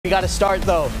We got to start,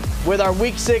 though, with our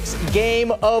Week 6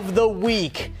 Game of the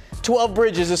Week. 12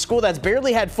 Bridges, a school that's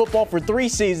barely had football for 3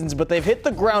 seasons, but they've hit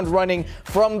the ground running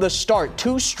from the start.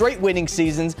 2 straight winning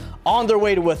seasons, on their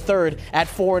way to a third at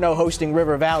 4-0 hosting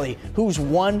River Valley, who's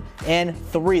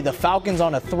 1-3. The Falcons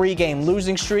on a 3-game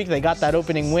losing streak. They got that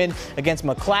opening win against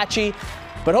McClatchy,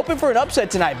 but hoping for an upset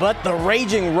tonight. But the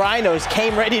Raging Rhinos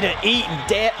came ready to eat.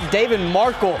 David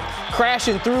Markle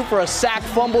crashing through for a sack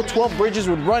fumble. 12 Bridges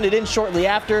would run it in shortly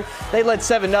after. They led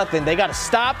 7-0. They got to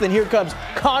stop. Then here comes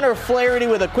Connor Flaherty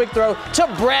with a quick throw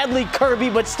to Bradley Kirby,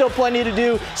 but still plenty to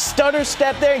do. Stutter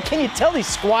step there, and can you tell these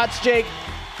squats, Jake?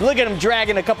 Look at him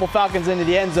dragging a couple Falcons into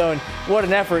the end zone. What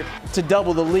an effort to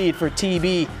double the lead for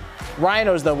TB.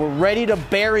 Rhinos, though, were ready to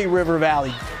bury River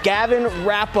Valley. Gavin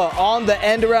Rappa on the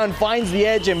end around finds the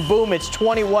edge, and boom, it's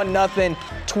 21-0,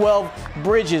 12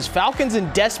 Bridges. Falcons in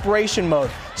desperation mode.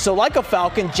 So like a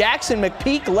Falcon, Jackson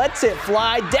McPeak lets it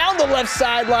fly down the left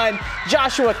sideline.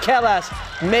 Joshua Kellas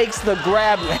makes the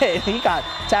grab. He got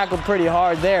tackled pretty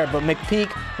hard there, but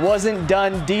McPeak wasn't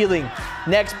done dealing.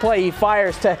 Next play, he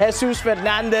fires to Jesus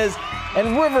Fernandez,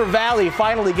 and River Valley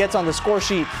finally gets on the score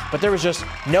sheet, but there was just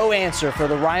no answer for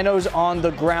the Rhinos on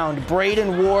the ground.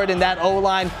 Braden Ward and that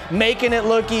O-line making it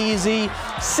look easy.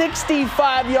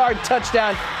 65-yard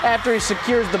touchdown after he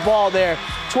secures the ball there.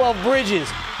 12 Bridges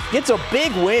gets a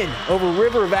big win over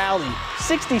River Valley.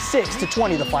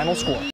 66-20 the final score.